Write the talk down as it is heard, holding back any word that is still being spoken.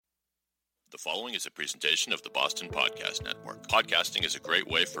The following is a presentation of the Boston Podcast Network. Podcasting is a great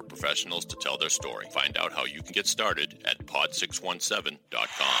way for professionals to tell their story. Find out how you can get started at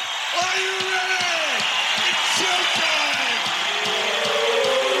pod617.com. Are you ready? It's showtime!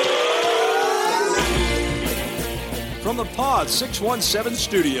 From the Pod 617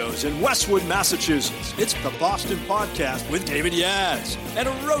 studios in Westwood, Massachusetts, it's the Boston Podcast with David Yaz and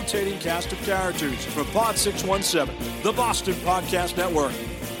a rotating cast of characters from Pod 617, the Boston Podcast Network.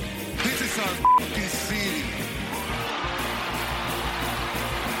 This is our f***ing city.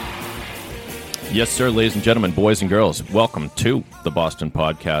 Yes, sir, ladies and gentlemen, boys and girls, welcome to the Boston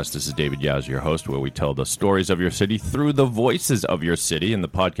Podcast. This is David Yaz, your host, where we tell the stories of your city through the voices of your city, and the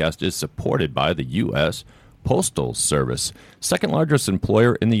podcast is supported by the U.S. Postal Service, second largest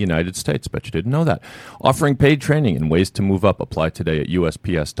employer in the United States. Bet you didn't know that. Offering paid training and ways to move up. Apply today at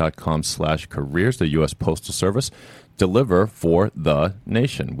usps.com/careers. The U.S. Postal Service. Deliver for the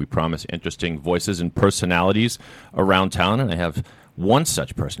nation. We promise interesting voices and personalities around town, and I have one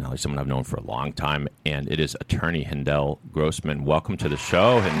such personality, someone I've known for a long time, and it is attorney Hindell Grossman. Welcome to the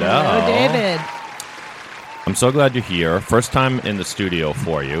show, Hindell. Hello, David. I'm so glad you're here. First time in the studio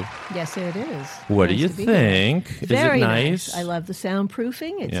for you. Yes, it is. What do Nice you to be think? here. Is Very it nice? I love the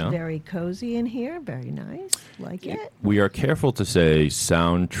soundproofing. It's Yeah. very cozy in here. Very nice. Like it. We are careful to say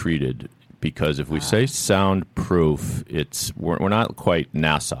sound treated, because if we say soundproof, we're not quite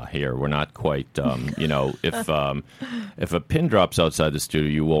NASA here. We're not quite if a pin drops outside the studio,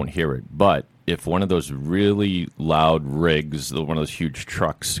 you won't hear it. But if one of those really loud rigs, one of those huge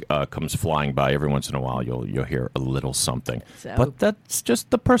trucks, comes flying by every once in a while, you'll hear a little something. So- But that's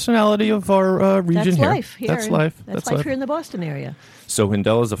just the personality of our region That's here. life here. That's life. That's life here in the Boston area. So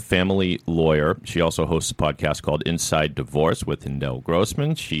Hindell is a family lawyer. She also hosts a podcast called Inside Divorce with Hindell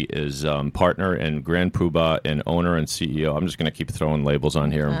Grossman. She is partner and grand poobah and owner and CEO. I'm just going to keep throwing labels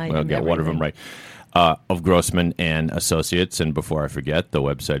on here. I'll get one of them right. Of Grossman and Associates. And before I forget, the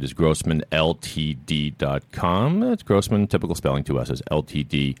website is grossmanltd.com. It's Grossman, typical spelling, two S's,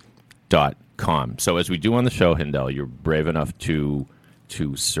 ltd.com. So as we do on the show, Hindell, you're brave enough to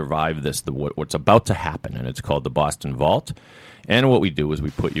survive this, what's about to happen, and it's called the Boston Vault. And what we do is we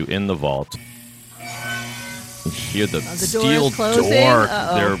put you in the vault. You hear the steel closing? door.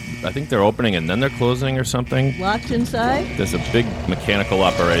 Uh-oh. I think they're opening and then they're closing or something. Locked inside. There's a big mechanical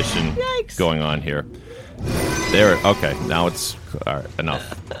operation Yikes. going on here. There. Okay, now it's all right,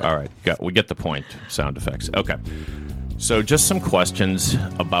 enough. All right, we get the point. Sound effects. Okay. So just some questions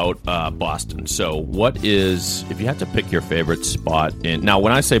about Boston. So if you had to pick your favorite spot now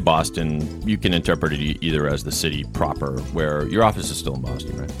when I say Boston, you can interpret it either as the city proper, where your office is still in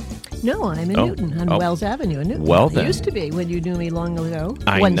Boston, right? No, I'm in Newton on Wells Avenue in Newton. Well, It then. used to be when you knew me long ago.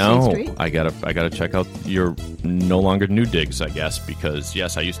 I 1 know. State Street. I gotta check out your no longer new digs, I guess, because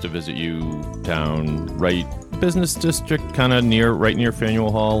yes, I used to visit you down right business district, kind of right near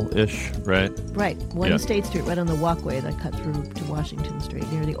Faneuil Hall-ish, right? Right. 1 Yeah. State Street, right on the walkway that cut through to Washington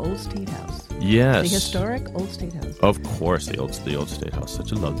Street, near the old State House. Yes. The historic old State House. Of course, the old State House,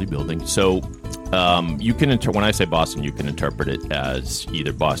 such a lovely building. So, you can when I say Boston, you can interpret it as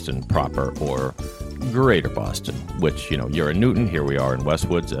either Boston proper or Greater Boston. Which you're in Newton. Here we are in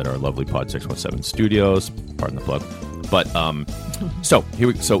Westwoods at our lovely Pod 617 studios. Pardon the plug. But so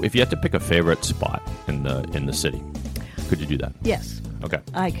if you had to pick a favorite spot in the city, could you do that? Yes. Okay.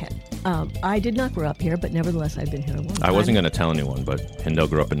 I can. I did not grow up here, but nevertheless, I've been here a long time. I wasn't going to tell anyone, but Hindell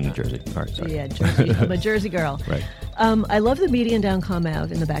grew up in New Jersey. All right, sorry. Yeah, Jersey. I'm a Jersey girl. Right. I love the median downtown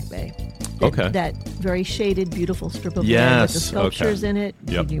out in the Back Bay. Okay. That very shaded, beautiful strip of land Yes, with the sculptures okay. in it.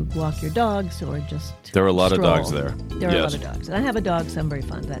 Yep. You walk your dogs or just There are a lot of stroll. dogs there. There are a Yes. lot of dogs. And I have a dog, so I'm very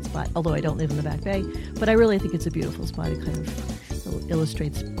fond of that spot, although I don't live in the Back Bay. But I really think it's a beautiful spot. It kind of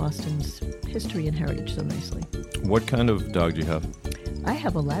illustrates Boston's history and heritage so nicely. What kind of dog do you have? I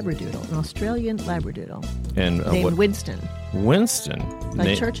have a Labradoodle, an Australian Labradoodle, And named Winston, Winston.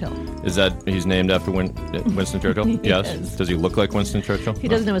 like Churchill. Is that he's named after Winston Churchill? Yes. Yes. Does he look like Winston Churchill? He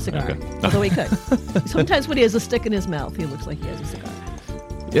doesn't have a cigar, Okay. although he could. Sometimes when he has a stick in his mouth, he looks like he has a cigar.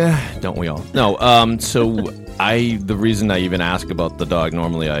 Yeah, don't we all? No. So the reason I even ask about the dog,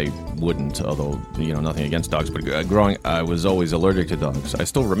 normally I wouldn't, although nothing against dogs, but growing, I was always allergic to dogs. I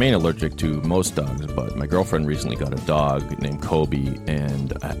still remain allergic to most dogs, but my girlfriend recently got a dog named Kobe,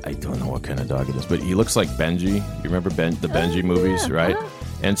 and I don't know what kind of dog it is, but he looks like Benji. You remember the Benji movies, yeah, right? uh-huh.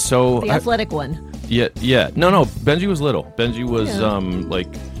 And so The athletic one. Yeah. No. Benji was little. Benji was Yeah.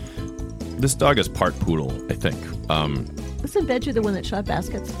 this dog is part poodle, I think. Wasn't Benji the one that shot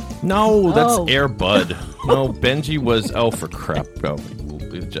baskets? No, that's Oh. Air Bud. No, Benji was. Oh, for crap! Oh,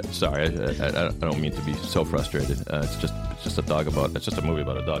 sorry, I don't mean to be so frustrated. It's just a dog about. It's just a movie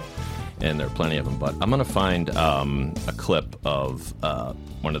about a dog. and there are plenty of them. But I'm going to find a clip of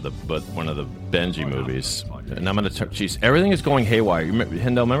one of the Benji movies, and I'm going to. Jeez, everything is going haywire.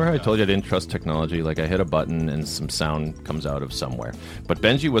 Hindel, remember how I told you I didn't trust technology? Like I hit a button and some sound comes out of somewhere. But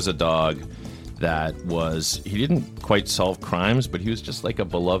Benji was a dog that he didn't quite solve crimes, but he was just like a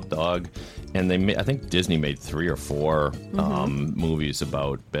beloved dog. And I think Disney made 3 or 4 movies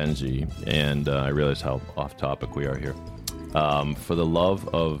about Benji, and I realize how off topic we are here. For the love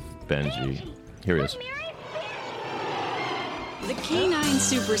of Benji, here he is. The canine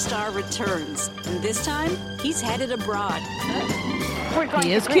superstar returns, and this time he's headed abroad.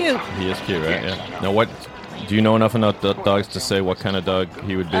 He is cute. He is cute, right? Yeah. Now, what do you know enough about dogs to say what kind of dog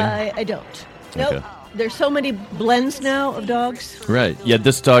he would be? I don't. Nope. Okay. There's so many blends now of dogs. Right. Yeah.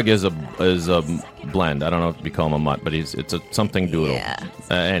 This dog is a blend. I don't know if we call him a mutt, but it's a something doodle. Yeah.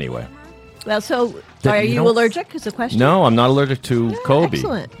 Anyway. Well, so are you allergic? Is the question? No, I'm not allergic to Kobe.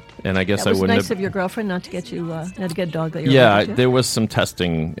 Excellent. And I guess That was I wouldn't nice have. of your girlfriend not to get you, not to get a dog that you're Yeah, allergic to. there was some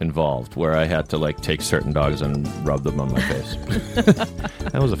testing involved where I had to like take certain dogs and rub them on my face.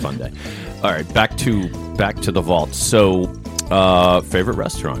 That was a fun day. All right, back to the vault. So, favorite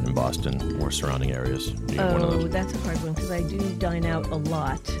restaurant in Boston or surrounding areas? Do you have one of those? That's a hard one because I do dine out a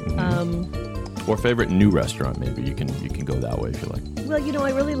lot. Or favorite new restaurant? Maybe you can go that way if you like. Well, I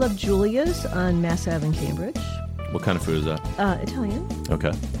really love Julia's on Mass Ave in Cambridge. What kind of food is that? Italian.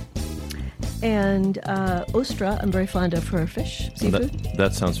 Okay. And Ostra, I'm very fond of for fish, seafood.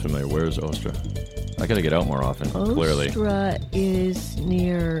 That sounds familiar. Where is Ostra? I got to get out more often. Clearly. Ostra is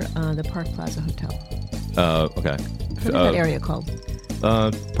near the Park Plaza Hotel. Okay. What is that area called?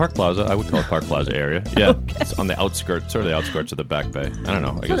 Park Plaza. I would call it Park Plaza area. Yeah, It's on the outskirts, sort of the outskirts of the Back Bay. I don't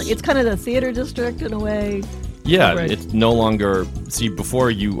know. I guess It's kind of the theater district in a way. Yeah, Right. it's no longer. See,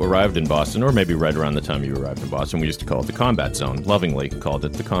 before you arrived in Boston, or maybe right around the time you arrived in Boston, we used to call it the Combat Zone. Lovingly called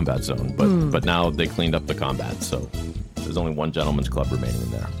it the Combat Zone, but now they cleaned up the combat, so there's only one gentleman's club remaining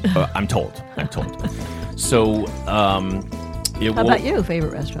in there. I'm told. So, How about you?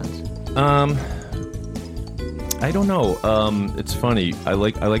 Favorite restaurants? I don't know. It's funny. I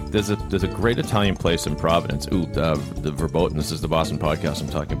like. There's a great Italian place in Providence. The Verboten. This is the Boston podcast. I'm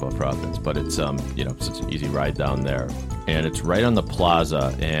talking about Providence, but it's such an easy ride down there, and it's right on the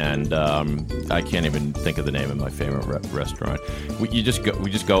plaza. And I can't even think of the name of my favorite restaurant. We just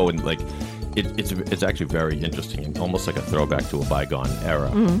go and like. It's actually very interesting and almost like a throwback to a bygone era.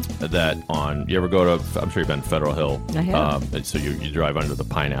 You ever go to? I'm sure you've been to Federal Hill. I have. So you drive under the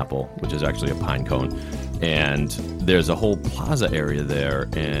Pineapple, which is actually a pine cone. And there's a whole plaza area there,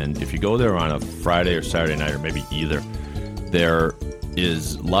 and if you go there on a Friday or Saturday night, or maybe either, there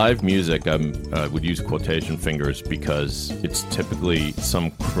is live music. I would use quotation fingers because it's typically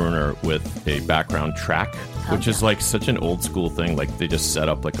some crooner with a background track, which is like such an old school thing. Like they just set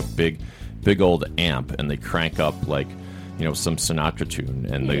up like a big old amp, and they crank up like some Sinatra tune,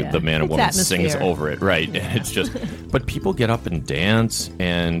 and the man or It's woman sings atmosphere. over it, right? And it's just, but people get up and dance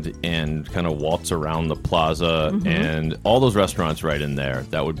and kind of waltz around the plaza, and all those restaurants right in there.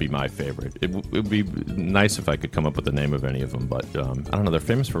 That would be my favorite. It would be nice if I could come up with the name of any of them, but I don't know. They're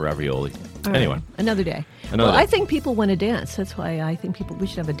famous for ravioli. All Anyway, right. Another day. Another day. I think people want to dance. That's why I think we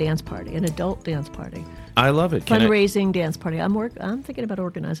should have a dance party, an adult dance party, I love it. fundraising dance party. I'm thinking about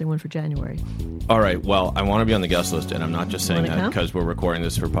organizing one for January. All right. Well, I want to be on the guest list, and I'm not just saying Wanna that come? because we're recording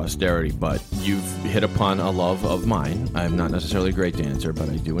this for posterity, but you've hit upon a love of mine. I'm not necessarily a great dancer, but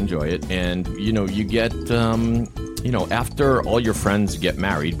I do enjoy it. And, you get, after all your friends get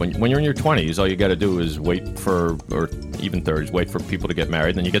married, when you're in your 20s, all you got to do is wait for, or even 30s, wait for people to get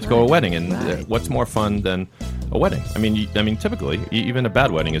married, then you get to go to a wedding. And what's more fun than a wedding? I mean, typically, even a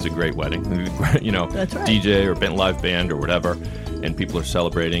bad wedding is a great wedding. That's right. DJ or live band or whatever, and people are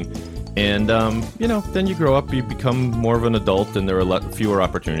celebrating. And, then you grow up, you become more of an adult, and there are fewer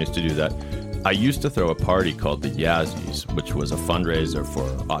opportunities to do that. I used to throw a party called the Yazzies, which was a fundraiser for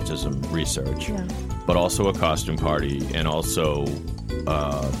autism research, but also a costume party and also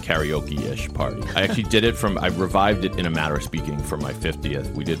karaoke-ish party. I actually did it I revived it in a matter of speaking for my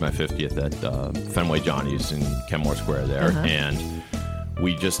 50th. We did my 50th at Fenway Johnny's in Kenmore Square there, and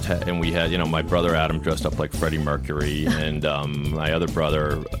we just had, my brother Adam dressed up like Freddie Mercury, and my other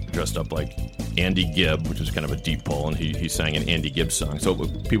brother dressed up like Andy Gibb, which was kind of a deep pull, and he sang an Andy Gibb song. So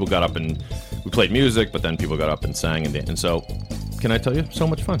people got up and we played music, but then people got up and sang, and so can I tell you, so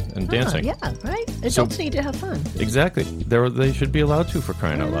much fun and dancing. Yeah, right? Adults need to have fun. Exactly. They should be allowed to, for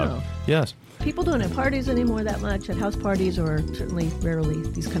crying out loud. know. Yes. People don't have parties anymore that much, at house parties or certainly rarely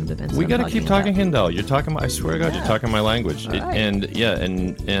these kind of events. We got to keep talking Hindel. You're talking. I swear to God, you're talking my language. All right. And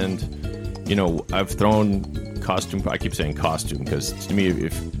I've thrown costume. I keep saying costume because to me,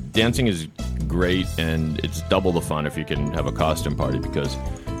 if dancing is great, and it's double the fun if you can have a costume party, because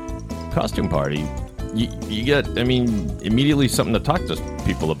costume party, you get, I mean, immediately something to talk to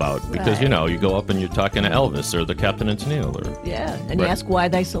people about, because, Right. you know, you go up and you're talking to Elvis or the Captain and Tennille, or... Yeah, and you Right. ask why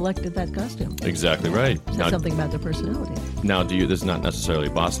they selected that costume. Exactly right. Says something about their personality. Now, this is not necessarily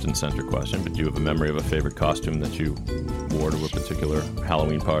a Boston-centric question, but do you have a memory of a favorite costume that you wore to a particular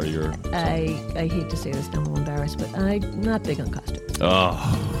Halloween party or... I hate to say this, and I'm embarrassed, but I'm not big on costumes.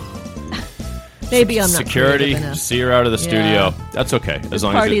 Oh, Maybe I'm not security, creative enough. see her out of the studio. Yeah. That's okay. This As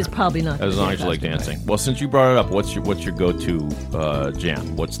long party as is probably not. as gonna long be as a you like costume dancing. party. Well, since you brought it up, what's your go-to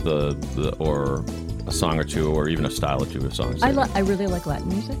jam? What's the or a song or two, or even a style or two of songs? I really like Latin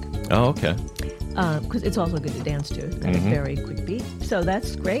music Oh, okay. because it's also good to dance to. It's Mm-hmm. a very quick beat, so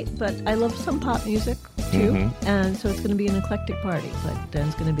that's great. But I love some pop music too, Mm-hmm. and so it's going to be an eclectic party. But then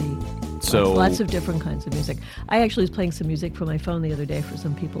it's going to be So- lots of different kinds of music. I actually was playing some music from my phone the other day for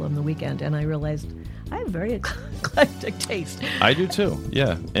some people on the weekend, and I realized I have very eclectic taste. I do too.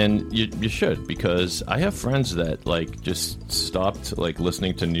 Yeah, and you should, because I have friends that like just stopped like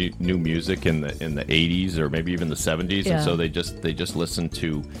listening to new music in the 80s or maybe even the 70s, Yeah. and so they just listen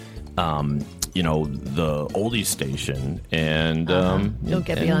to. You know, the oldies station, and Don't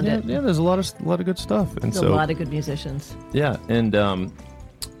get and, beyond yeah, it. Yeah, there's a lot of good stuff, and There's so a lot of good musicians. yeah, and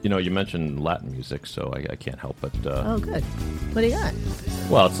you know, you mentioned Latin music, so I can't help but. Oh, good. What do you got?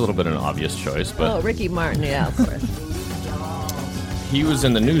 Well, it's a little bit of an obvious choice, but Oh, Ricky Martin. Yeah, of course. he was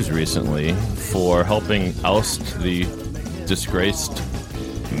in the news recently for helping oust the disgraced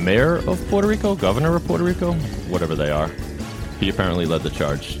mayor of Puerto Rico, governor of Puerto Rico, whatever they are. He apparently led the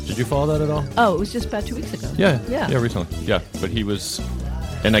charge. Did you follow that at all? Oh, it was just about 2 weeks ago. Yeah, recently. Yeah, but he was,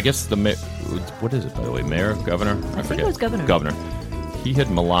 and I guess the mayor. What is it, by the way? Mayor, governor? I think forget. it was governor. Governor. He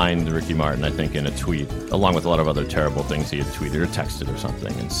had maligned Ricky Martin, I think, in a tweet, along with a lot of other terrible things he had tweeted or texted or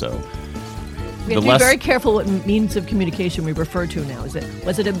something, and so. We have to be very careful what means of communication we refer to now. Was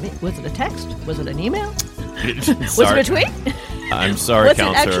it a text? Was it an email? Was it a tweet? I'm sorry, What's it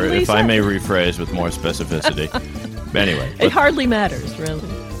counselor, actually if I said? may rephrase with more specificity. Anyway, It hardly matters, really.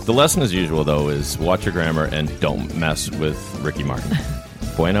 the lesson as usual, though, is watch your grammar and don't mess with Ricky Martin.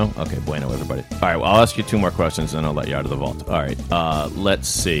 Bueno? Okay, bueno, everybody. All right, well, I'll ask you two more questions, and I'll let you out of the vault. All right, let's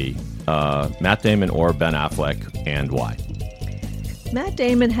see. Matt Damon or Ben Affleck, and why? Matt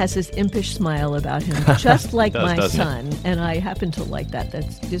Damon has this impish smile about him, just like Does, my doesn't it? son, and I happen to like that.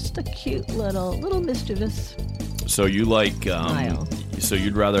 That's just a cute little mischievous. So you like, Smile. so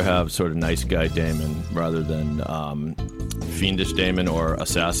you'd rather have sort of nice guy Damon rather than fiendish Damon or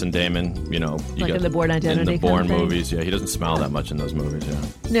assassin Damon, you know. You Like got- in the Bourne Identity In the kind Bourne of thing? movies, yeah. He doesn't smile that much in those movies, yeah.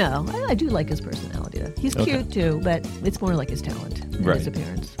 No, I do like his personality, though. He's Okay. cute, too, but it's more like his talent than Right. his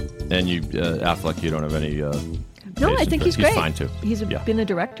appearance. And you, Affleck, you don't have any... No, I patience think for- he's great. fine, too. He's Yeah. been a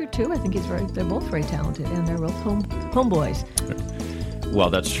director, too. I think they're both very talented, and they're both homeboys. Well,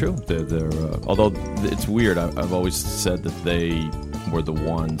 that's true. They're although it's weird. I've always said that they were the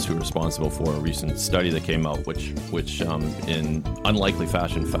ones who were responsible for a recent study that came out, which in unlikely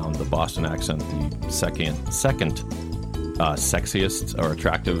fashion found the Boston accent the second sexiest or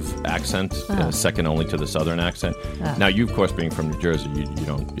attractive accent, second only to the Southern accent. Now, you, of course, being from New Jersey, you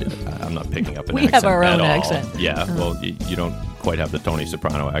don't. I'm not picking up an We accent have our at own all. accent. Yeah, well, you don't quite have the Tony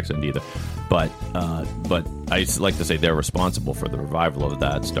Soprano accent either, but I like to say they're responsible for the revival of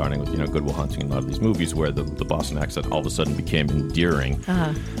that, starting with Good Will Hunting and a lot of these movies where the Boston accent all of a sudden became endearing.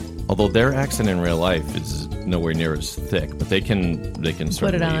 Although their accent in real life is nowhere near as thick, but they can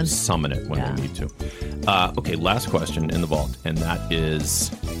certainly on. summon it when Yeah. they need to. Okay, last question in the vault, and that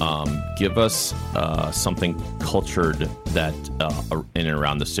is, give us something cultured that in and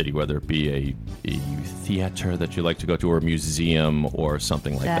around the city, whether it be a theater that you like to go to, or a museum, or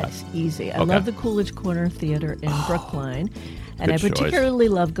something like That's easy. I Okay. love the Coolidge Corner Theater in Brookline. And I good choice. particularly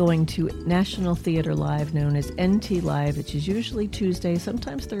love going to National Theater Live, known as NT Live, which is usually Tuesday,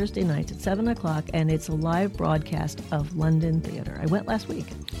 sometimes Thursday nights at 7 o'clock, and it's a live broadcast of London theater. I went last week.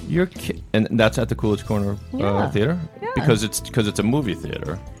 And that's at the Coolidge Corner Yeah. Theater? Yeah. Because it's a movie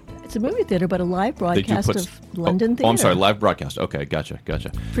theater. It's a movie theater, but a live They do broadcast put of London theater. Oh, I'm sorry, live broadcast. Okay, gotcha.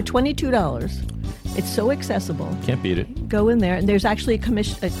 For $22. It's so accessible. Can't beat it. Go in there, and there's actually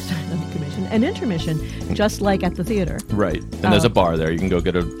an intermission, just like at the theater. Right. And there's a bar there. You can go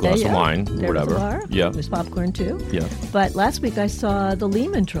get a glass Yeah, of wine, there whatever. was a bar. Yeah. There's popcorn, too. Yeah. But last week I saw the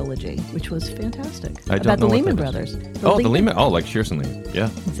Lehman trilogy, which was fantastic. I don't about know the what Lehman that Brothers. is. The Lehman. Oh, like Shearson. Yeah.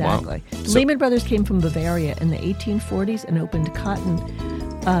 Exactly. Wow. The Lehman Brothers came from Bavaria in the 1840s and opened cotton.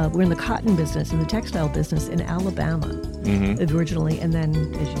 We're in the cotton business, in the textile business in Alabama originally. And then,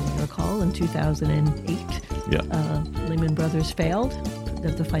 as you recall, in 2008, Yeah. Lehman Brothers failed.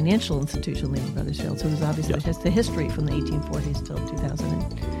 of the financial institution Lehman Brothers failed. So it was obviously just the history from the 1840s till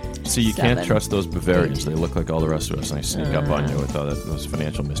 2000. See, you can't trust those Bavarians. They look like all the rest of us, and they sneak up on you with all those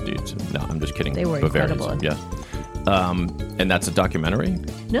financial misdeeds. No, I'm just kidding. They were Bavarians, incredible. yes. And that's a documentary?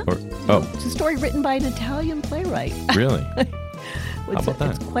 No. It's a story written by an Italian playwright. Really? How about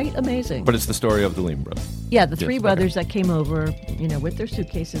that? It's quite amazing. But it's the story of the Lehman Brothers. Yeah, the three Yes, brothers that came over, with their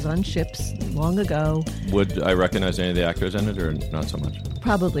suitcases on ships long ago. Would I recognize any of the actors in it, or not so much?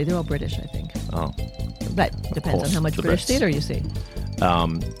 Probably. They're all British, I think. Oh. But depends on course, how much the British Brits. theater you see.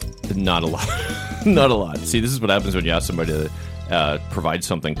 Not a lot. Not a lot. See, this is what happens when you ask somebody to provide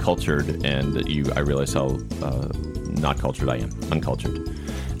something cultured, and I realize how not cultured I am. Uncultured.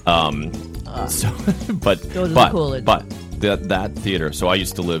 Go to the Coolidge. But that theater. So I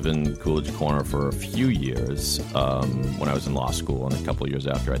used to live in Coolidge Corner for a few years when I was in law school, and a couple of years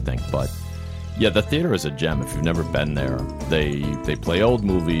after, I think. But yeah, the theater is a gem. If you've never been there, they play old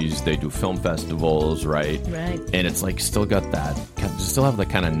movies. They do film festivals, right? Right. And it's like still got that. Still have that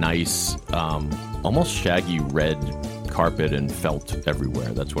kind of nice, almost shaggy red carpet and felt everywhere.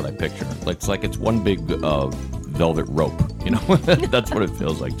 That's what I picture. It's like it's one big velvet rope. That's what it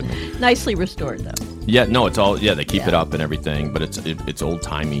feels like to me. Nicely restored, though. Yeah, no, it's all they keep it up and everything, but it's old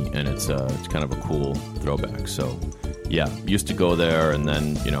timey and it's kind of a cool throwback. So yeah, used to go there and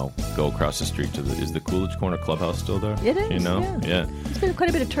then go across the street to is the Coolidge Corner Clubhouse still there? It is. Yeah. There's been quite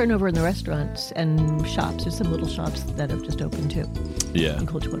a bit of turnover in the restaurants and shops. There's some little shops that have just opened too. Yeah. In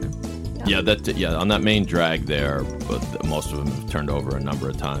Coolidge Corner. Yeah, on that main drag there, but most of them have turned over a number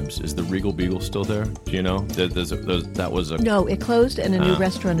of times. Is the Regal Beagle still there? Do you know? That was a... No, it closed and a new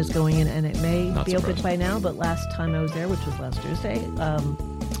restaurant is going in, and it may Not be open surprised. by now, but last time I was there, which was last Tuesday,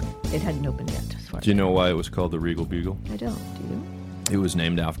 it hadn't opened yet. As far as Do you know why it was called the Regal Beagle? I don't. Do you? It was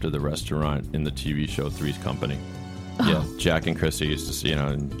named after the restaurant in the TV show Three's Company. Yeah, Jack and Chrissy used to see,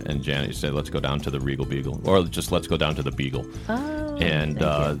 and Janet used to say, let's go down to the Regal Beagle, or just let's go down to the Beagle. Oh, And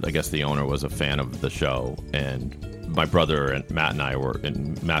thank you. I guess the owner was a fan of the show, and my brother and Matt and I were,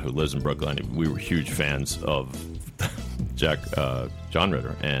 and Matt who lives in Brooklyn, we were huge fans of John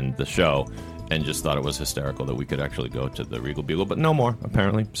Ritter and the show, and just thought it was hysterical that we could actually go to the Regal Beagle, but no more,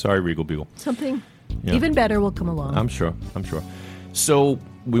 apparently. Sorry, Regal Beagle. Something Yeah. even better will come along. I'm sure. So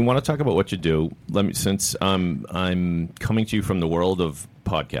we want to talk about what you do. Since I'm coming to you from the world of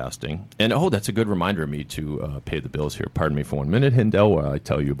podcasting, and that's a good reminder of me to pay the bills here. Pardon me for 1 minute, Hindell, while I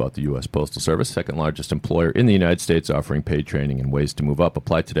tell you about the U.S. Postal Service, second largest employer in the United States, offering paid training and ways to move up.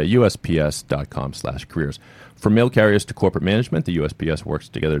 Apply today. USPS.com/careers. From mail carriers to corporate management, the USPS works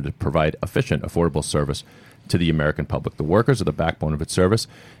together to provide efficient, affordable service to the American public. The workers are the backbone of its service,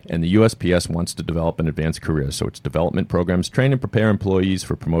 and the USPS wants to develop and advance careers, so its development programs train and prepare employees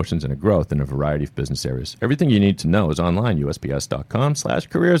for promotions and growth in a variety of business areas. Everything you need to know is online,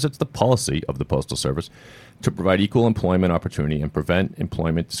 USPS.com/careers. It's the policy of the Postal Service to provide equal employment opportunity and prevent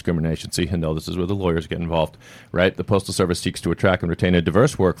employment discrimination. See, Hindell, this is where the lawyers get involved, right? The Postal Service seeks to attract and retain a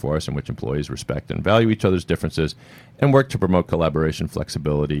diverse workforce in which employees respect and value each other's differences and work to promote collaboration,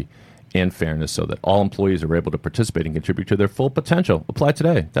 flexibility, and fairness so that all employees are able to participate and contribute to their full potential. Apply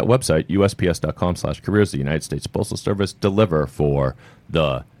today. That website, USPS.com/careers, the United States Postal Service, deliver for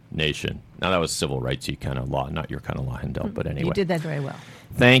the nation. Now, that was civil rights-y kind of law, not your kind of law, Hindell, but anyway. You did that very well.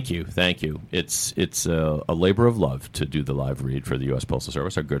 Thank you. It's a labor of love to do the live read for the U.S. Postal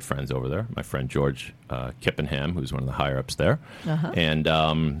Service. Our good friends over there, my friend George Kippenham, who's one of the higher-ups there. And,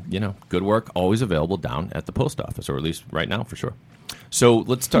 good work, always available down at the post office, or at least right now for sure. So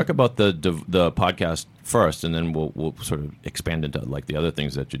let's talk about the podcast first, and then we'll sort of expand into like the other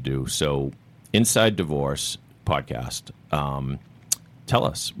things that you do. So, Inside Divorce podcast. Tell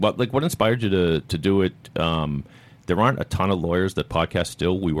us what inspired you to do it. There aren't a ton of lawyers that podcast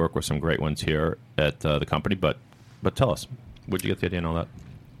still. We work with some great ones here at the company, but tell us, where'd you get the idea and all that?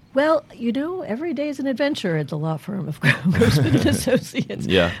 Well, every day is an adventure at the law firm of Grossman and Associates.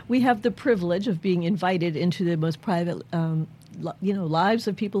 Yeah. We have the privilege of being invited into the most private, lives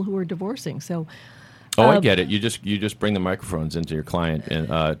of people who are divorcing. So, I get it. You just bring the microphones into your client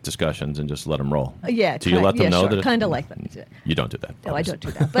discussions and just let them roll. Yeah. Do you let them know sure. that? Kind of like that. You don't do that. No, I don't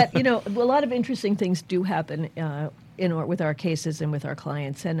do that. But a lot of interesting things do happen with our cases and with our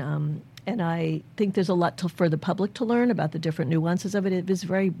clients, and I think there's a lot for the public to learn about the different nuances of it. It is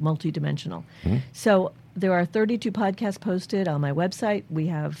very multidimensional. Mm-hmm. So there are 32 podcasts posted on my website.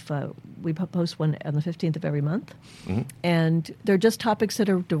 We post one on the 15th of every month, and they're just topics that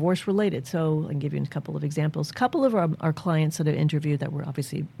are divorce related. So I can give you a couple of examples. A couple of our clients that I interviewed that were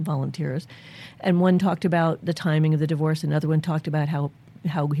obviously volunteers, and one talked about the timing of the divorce. Another one talked about how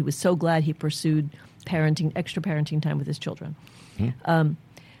how he was so glad he pursued extra parenting time with his children.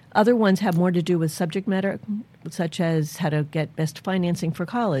 Other ones have more to do with subject matter, such as how to get best financing for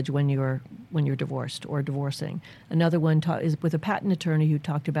college when you're divorced or divorcing. Another one is with a patent attorney who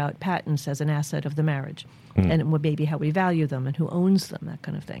talked about patents as an asset of the marriage, and maybe how we value them and who owns them, that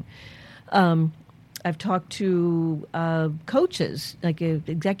kind of thing. I've talked to coaches, like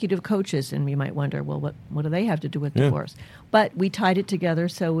executive coaches, and you might wonder, well, what do they have to do with divorce? But we tied it together.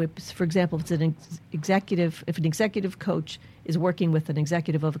 So, for example, if an executive coach is working with an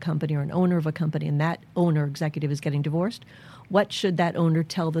executive of a company or an owner of a company, and that owner executive is getting divorced, what should that owner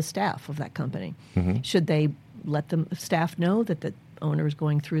tell the staff of that company? Should they let the staff know that the owner is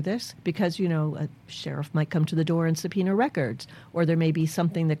going through this? Because, a sheriff might come to the door and subpoena records, or there may be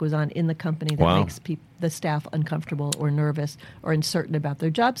something that goes on in the company that makes the staff uncomfortable or nervous or uncertain about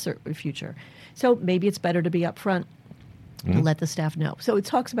their job future. So maybe it's better to be upfront and let the staff know. So it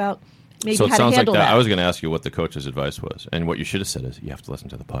talks about maybe so it how sounds to handle like that. that. I was going to ask you what the coach's advice was, and what you should have said is you have to listen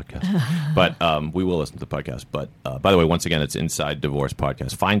to the podcast. But we will listen to the podcast. But by the way, once again, it's Inside Divorce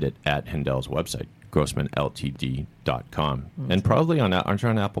Podcast. Find it at Hindell's website, GrossmanLTD.com, and probably aren't you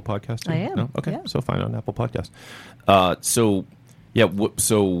on Apple Podcast too? I am. No? Okay, yeah. so find it on Apple Podcast. So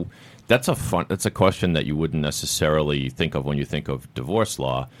that's a question that you wouldn't necessarily think of when you think of divorce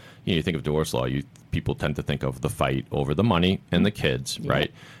law. You think of divorce law, people tend to think of the fight over the money and the kids,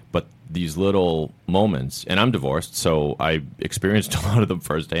 right? But these little moments, and I'm divorced, so I experienced a lot of them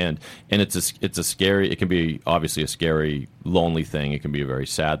firsthand. And it's a scary. It can be obviously a scary, lonely thing. It can be a very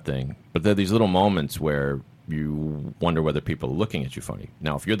sad thing. But there are these little moments where you wonder whether people are looking at you funny.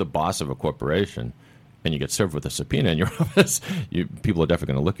 Now, if you're the boss of a corporation and you get served with a subpoena in your office, people are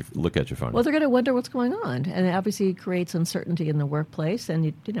definitely going to look at you funny. Well, they're going to wonder what's going on, and it obviously creates uncertainty in the workplace. And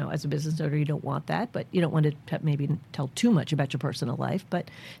you as a business owner, you don't want that, but you don't want to maybe tell too much about your personal life. But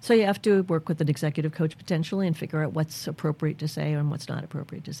so you have to work with an executive coach potentially and figure out what's appropriate to say and what's not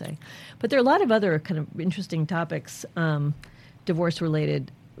appropriate to say. But there are a lot of other kind of interesting topics, divorce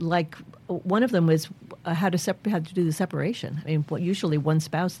related. Like one of them was how to do the separation. I mean, usually one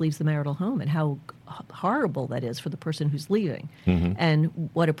spouse leaves the marital home, and how horrible that is for the person who's leaving, and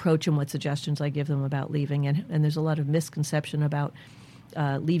what approach and what suggestions I give them about leaving. And there's a lot of misconception about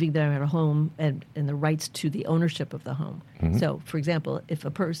leaving their marital home and the rights to the ownership of the home. So, for example, if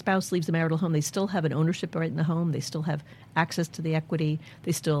a spouse leaves the marital home, they still have an ownership right in the home. They still have access to the equity.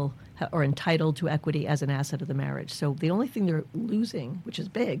 They still are entitled to equity as an asset of the marriage. So the only thing they're losing, which is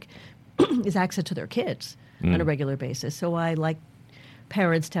big, is access to their kids on a regular basis. So I like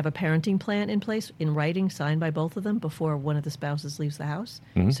parents to have a parenting plan in place in writing, signed by both of them before one of the spouses leaves the house.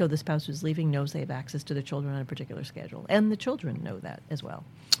 So the spouse who's leaving knows they have access to their children on a particular schedule. And the children know that as well.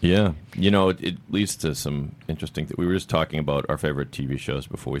 Yeah. It leads to some interesting we were just talking about our favorite TV shows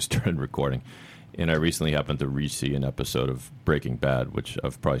before we started recording. And I recently happened to re-see an episode of Breaking Bad, which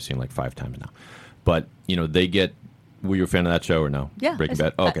I've probably seen like 5 times now. But, they get... Were you a fan of that show or no? Yeah. Breaking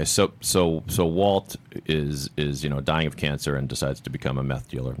Bad? Okay, so Walt is dying of cancer and decides to become a meth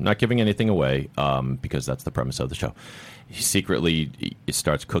dealer. Not giving anything away because that's the premise of the show. He secretly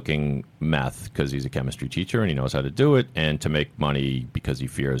starts cooking meth because he's a chemistry teacher and he knows how to do it, and to make money because he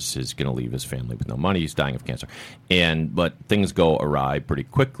fears he's going to leave his family with no money. He's dying of cancer. But things go awry pretty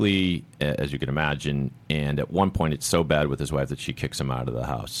quickly, as you can imagine, and at one point it's so bad with his wife that she kicks him out of the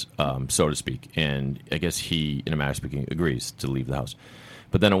house, so to speak. And I guess he, in a manner of speaking, agrees to leave the house.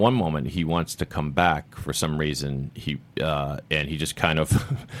 But then at one moment he wants to come back for some reason. He just kind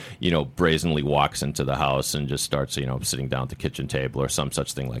of, brazenly walks into the house and just starts, sitting down at the kitchen table or some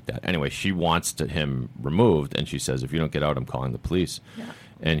such thing like that. Anyway, she wants him removed, and she says, "If you don't get out, I'm calling the police." Yeah.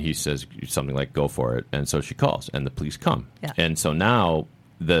 And he says something like, "Go for it." And so she calls, and the police come. Yeah. And so now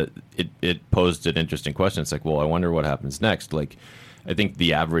it posed an interesting question. It's like, well, I wonder what happens next. Like, I think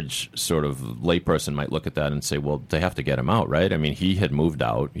the average sort of layperson might look at that and say, well, they have to get him out, right? I mean, he had moved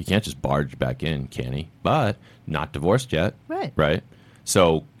out. He can't just barge back in, can he? But not divorced yet. Right. Right?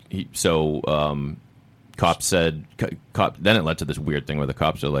 So cops said, then it led to this weird thing where the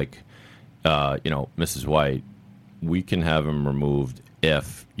cops are like, Mrs. White, we can have him removed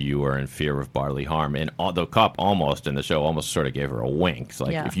if you are in fear of bodily harm. And the cop almost, in the show, almost sort of gave her a wink. It's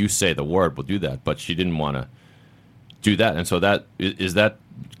like, if you say the word, we'll do that. But she didn't want to do that. And so that is that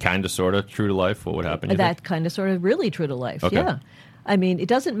kind of sort of true to life? What would happen? That kind of sort of really true to life. Okay. Yeah. I mean, it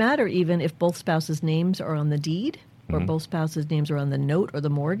doesn't matter even if both spouses' names are on the deed or both spouses' names are on the note or the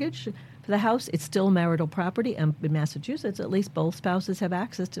mortgage. For the house, it's still marital property, and in Massachusetts, at least both spouses have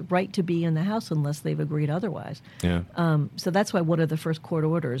access to right to be in the house unless they've agreed otherwise. Yeah. So that's why one of the first court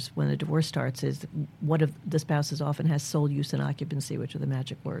orders when a divorce starts is one of the spouses often has sole use and occupancy, which are the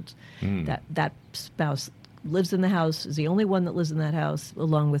magic words. That spouse lives in the house, is the only one that lives in that house,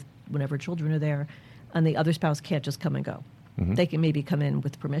 along with whenever children are there, and the other spouse can't just come and go. They can maybe come in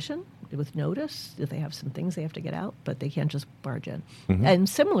with permission, with notice, if they have some things they have to get out, but they can't just barge in. And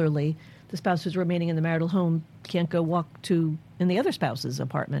similarly, the spouse who's remaining in the marital home can't go walk to in the other spouse's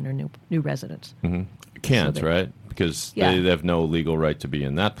apartment or new residence. Can't, So they- right? Because Yeah. they have no legal right to be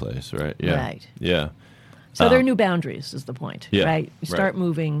in that place, right? Yeah. Right. Yeah. So there are new boundaries is the point, Yeah, right? You start right.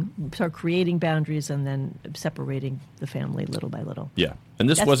 moving, start creating boundaries, and then separating the family little by little. Yeah. And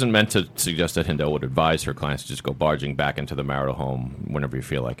this That's- wasn't meant to suggest that Hindell would advise her clients to just go barging back into the marital home whenever you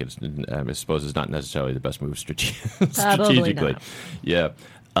feel like it. I suppose it's not necessarily the best move strategically. not. Yeah.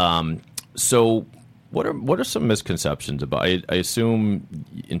 So what are some misconceptions about? I assume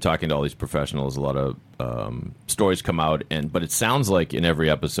in talking to all these professionals, a lot of stories come out, but it sounds like in every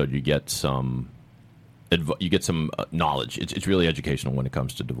episode you get some knowledge. It's really educational when it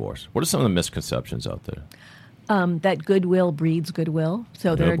comes to divorce. What are some of the misconceptions out there? That goodwill breeds goodwill.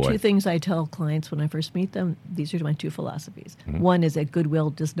 So there Oh, are boy. two things I tell clients when I first meet them. These are my two philosophies. Mm-hmm. One is that goodwill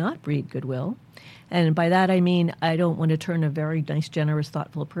does not breed goodwill. And by that I mean I don't want to turn a very nice, generous,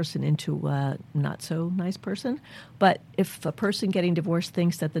 thoughtful person into a not so nice person. But if a person getting divorced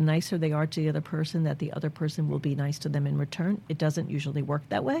thinks that the nicer they are to the other person, that the other person will be nice to them in return, it doesn't usually work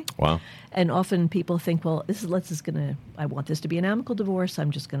that way. Wow. And often people think, well, I want this to be an amicable divorce.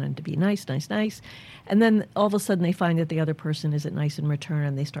 I'm just going to be nice. And then all of a sudden they find that the other person isn't nice in return,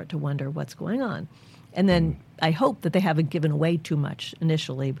 and they start to wonder what's going on. And then I hope that they haven't given away too much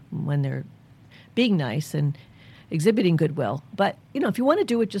initially when they're being nice and exhibiting goodwill. But, if you want to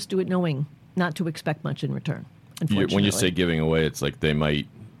do it, just do it knowing not to expect much in return, unfortunately. When you say giving away, it's like they might,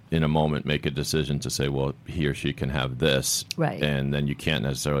 in a moment, make a decision to say, well, he or she can have this. Right. And then you can't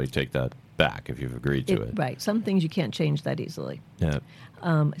necessarily take that back if you've agreed to it. Right. Some things you can't change that easily. Yeah.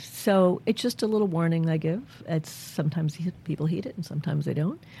 So it's just a little warning I give. It's sometimes people heed it and sometimes they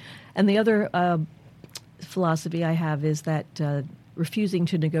don't. And the other philosophy I have is that refusing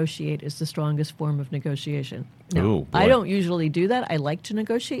to negotiate is the strongest form of negotiation. Now, Ooh, boy. I don't usually do that. I like to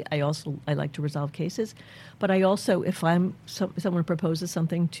negotiate. I like to resolve cases. But I also, if someone proposes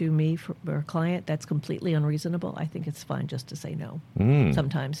something to me for a client that's completely unreasonable, I think it's fine just to say no.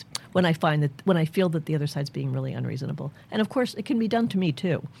 Sometimes when I feel that the other side's being really unreasonable, and of course it can be done to me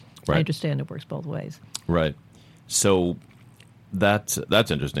too. Right. I understand it works both ways. Right. So that's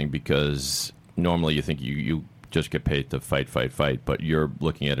interesting because normally you think you just get paid to fight, but you're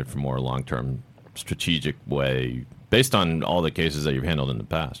looking at it from a more long-term strategic way based on all the cases that you've handled in the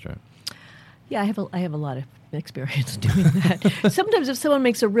past, right? Yeah, I have a lot of experience doing that. Sometimes if someone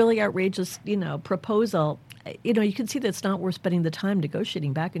makes a really outrageous, proposal, you can see that it's not worth spending the time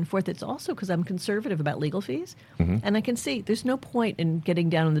negotiating back and forth. It's also because I'm conservative about legal fees. And I can see there's no point in getting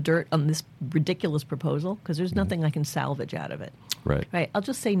down in the dirt on this ridiculous proposal because there's nothing I can salvage out of it. Right. Right. I'll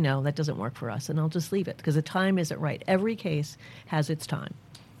just say, no, that doesn't work for us, and I'll just leave it because the time isn't right. Every case has its time.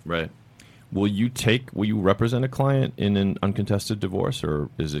 Right. Will you represent a client in an uncontested divorce, or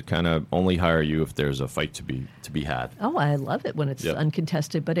is it kind of only hire you if there's a fight to be had? Oh, I love it when it's Yep.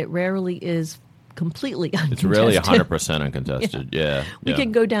 uncontested, but it rarely is completely uncontested. It's really 100% uncontested. Yeah. We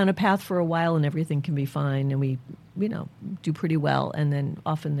can go down a path for a while and everything can be fine and we, do pretty well. And then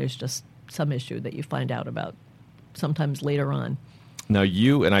often there's just some issue that you find out about sometimes later on. Now,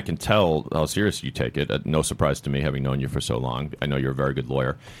 and I can tell how serious you take it. No surprise to me, having known you for so long. I know you're a very good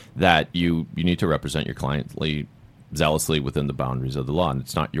lawyer, that you need to represent your client zealously within the boundaries of the law. And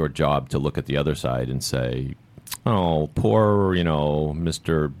it's not your job to look at the other side and say, oh, poor,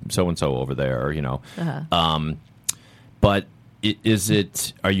 Mr. So-and-so over there, But do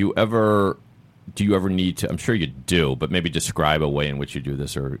you ever need to, I'm sure you do, but maybe describe a way in which you do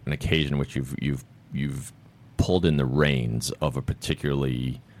this or an occasion in which you've pulled in the reins of a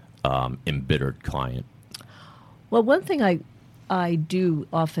particularly embittered client? Well, one thing I do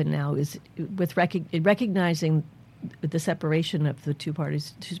often now is with recognizing the separation of the two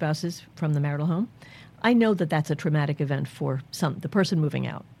spouses from the marital home. I know that that's a traumatic event for the person moving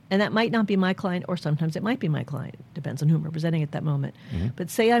out. And that might not be my client, or sometimes it might be my client. Depends on who I'm representing at that moment. Mm-hmm.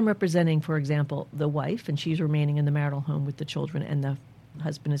 But say I'm representing, for example, the wife, and she's remaining in the marital home with the children, and the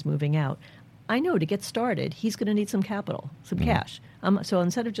husband is moving out. I know to get started, he's going to need some capital, some cash. So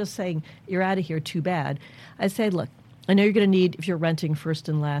instead of just saying, you're out of here, too bad, I say, look, I know you're going to need, if you're renting first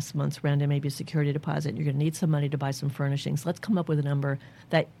and last month's rent and maybe a security deposit, you're going to need some money to buy some furnishings. Let's come up with a number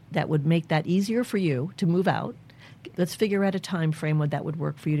that would make that easier for you to move out. Let's figure out a time frame when that would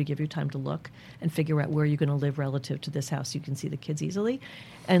work for you to give you time to look and figure out where you're going to live relative to this house. You can see the kids easily.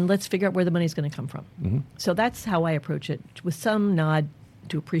 And let's figure out where the money's going to come from. Mm-hmm. So that's how I approach it, with some nod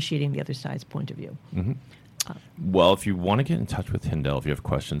to appreciating the other side's point of view. Mm-hmm. Well, if you want to get in touch with Hindell, if you have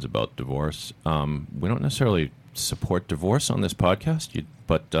questions about divorce, we don't necessarily support divorce on this podcast,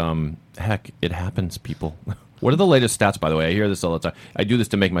 but heck, it happens, people. What are the latest stats, by the way? I hear this all the time. I do this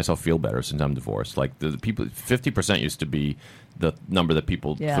to make myself feel better since I'm divorced. Like the people, 50% used to be the number that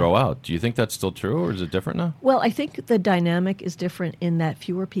people throw out. Do you think that's still true, or is it different now? Well, I think the dynamic is different in that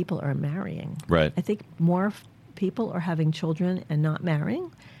fewer people are marrying. Right. I think more people are having children and not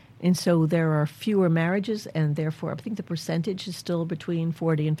marrying. And so there are fewer marriages, and therefore I think the percentage is still between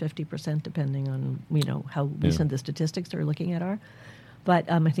 40 and 50%, depending on how recent the statistics they're looking at are.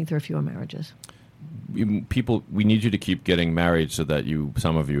 But I think there are fewer marriages. People, we need you to keep getting married so that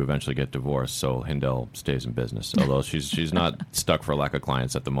some of you eventually get divorced, so Hindell stays in business. Although she's not stuck for lack of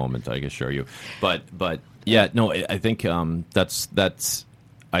clients at the moment, I can assure you. But yeah, no, I think that's.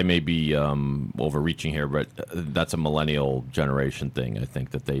 I may be overreaching here, but that's a millennial generation thing. I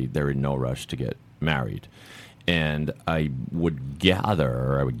think that they're in no rush to get married. And I would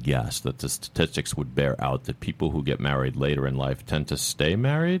guess that the statistics would bear out that people who get married later in life tend to stay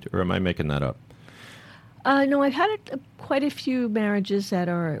married, or am I making that up? No, I've had quite a few marriages that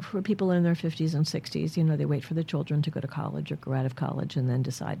are for people in their 50s and 60s. They wait for the children to go to college or go out of college and then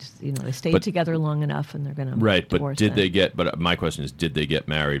decide, they stayed together long enough and they're going to divorce. But my question is, did they get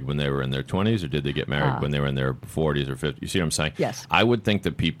married when they were in their 20s, or did they get married when they were in their 40s or 50s? You see what I'm saying? Yes. I would think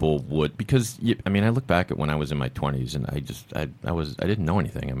that people would, because, I look back at when I was in my 20s and I didn't know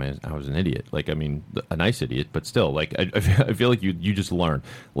anything. I was an idiot. A nice idiot, but still, I feel like you just learn.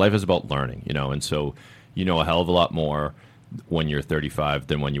 Life is about learning, and so you know a hell of a lot more when you're 35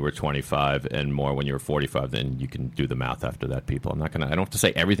 than when you were 25, and more when you were 45. Then you can do the math after that, people. I don't have to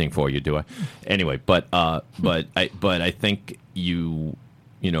say everything for you, do I? Anyway, but I think the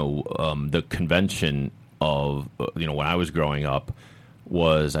convention of when I was growing up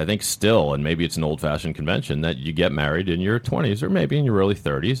was, I think still, and maybe it's an old-fashioned convention, that you get married in your 20s or maybe in your early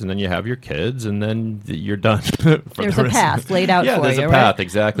 30s, and then you have your kids, and then you're done. There's a path laid out for you, there's a path, right?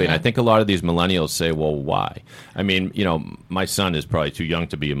 Exactly. Yeah. And I think a lot of these millennials say, well, why? My son is probably too young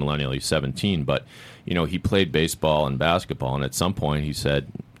to be a millennial. He's 17, but, he played baseball and basketball, and at some point he said,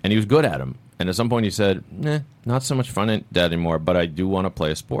 and he was good at them, and at some point he said, not so much fun at that anymore, but I do want to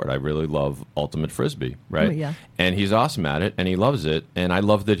play a sport. I really love ultimate frisbee, right? Oh, yeah. And he's awesome at it, and he loves it, and I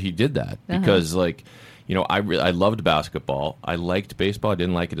love that he did that because, I loved basketball. I liked baseball. I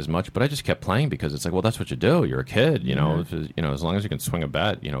didn't like it as much, but I just kept playing because it's like, well, that's what you do. You're a kid, as long as you can swing a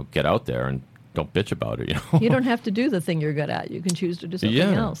bat, get out there and don't bitch about it, You don't have to do the thing you're good at. You can choose to do something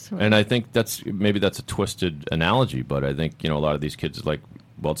else. Right? And I think that's a twisted analogy, but I think, a lot of these kids are like,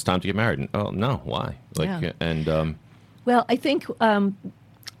 well, it's time to get married. And, oh, no, why? Well, I think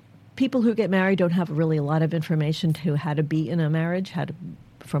people who get married don't have really a lot of information to how to be in a marriage,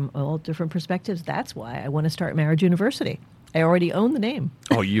 from all different perspectives. That's why I want to start Marriage University. I already own the name.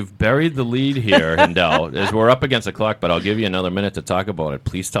 Oh, you've buried the lead here, Hindell. As we're up against the clock, but I'll give you another minute to talk about it.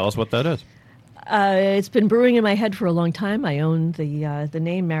 Please tell us what that is. It's been brewing in my head for a long time. I own the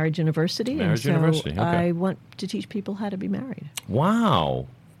name Marriage University. University, okay. I want to teach people how to be married. Wow.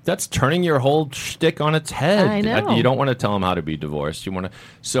 That's turning your whole shtick on its head. I know. You don't want to tell them how to be divorced. You want to.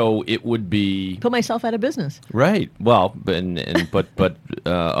 So it would be put myself out of business. Right. Well, but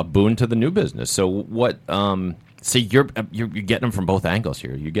a boon to the new business. So what? See, you're getting them from both angles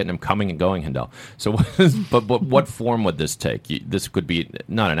here. You're getting them coming and going, Hindell. So, but what form would this take? This could be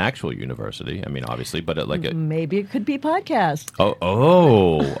not an actual university. Obviously, but maybe it could be a podcast.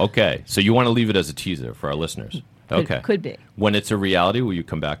 Oh, okay. So you want to leave it as a teaser for our listeners. Okay. Could be. When it's a reality, will you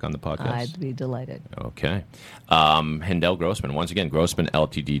come back on the podcast? I'd be delighted. Okay. Hindell Grossman. Once again,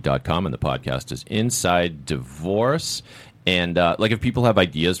 GrossmanLTD.com, and the podcast is Inside Divorce. And if people have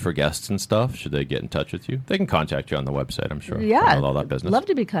ideas for guests and stuff, should they get in touch with you? They can contact you on the website, I'm sure. Yeah. All that business. Love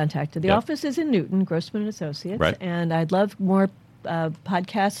to be contacted. The office is in Newton, Grossman & Associates. Right. And I'd love more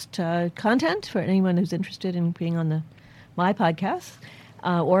podcast content for anyone who's interested in being on my podcast.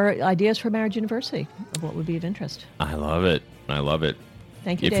 Or ideas for Marriage University of what would be of interest. I love it.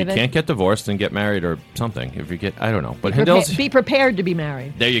 Thank you, David. If you can't get divorced, then get married or something. If you get, I don't know. But be prepared to be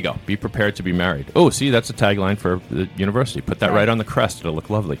married. There you go. Be prepared to be married. Oh, see, that's a tagline for the university. Put that right on the crest. It'll look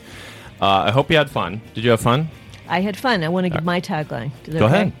lovely. I hope you had fun. Did you have fun? I had fun. I want to give my tagline. Go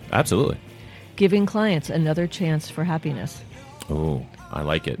ahead. Absolutely. giving clients another chance for happiness. Oh, I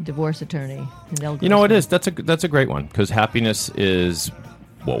like it. Divorce attorney. You know, it is. That's a great one, because happiness is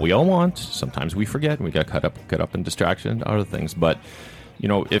what we all want. Sometimes we forget, and we get caught up in distraction and other things. But you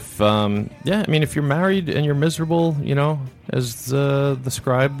know, if if you're married and you're miserable, you know, as the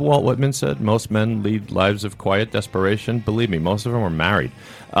scribe Walt Whitman said, most men lead lives of quiet desperation. Believe me, most of them are married.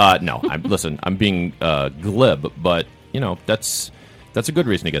 No, I'm being glib, but you know, that's a good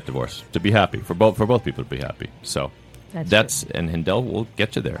reason to get divorced, to be happy, for both people to be happy. So that's and Hindell will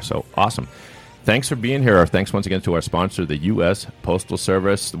get you there. So awesome. Thanks for being here. Thanks once again to our sponsor, the U.S. Postal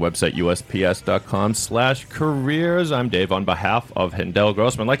Service, the website usps.com/careers. I'm Dave on behalf of Hindell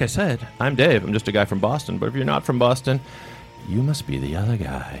Grossman. Like I said, I'm Dave. I'm just a guy from Boston. But if you're not from Boston, you must be the other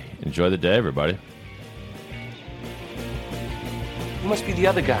guy. Enjoy the day, everybody. You must be the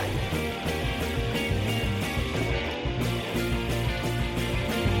other guy.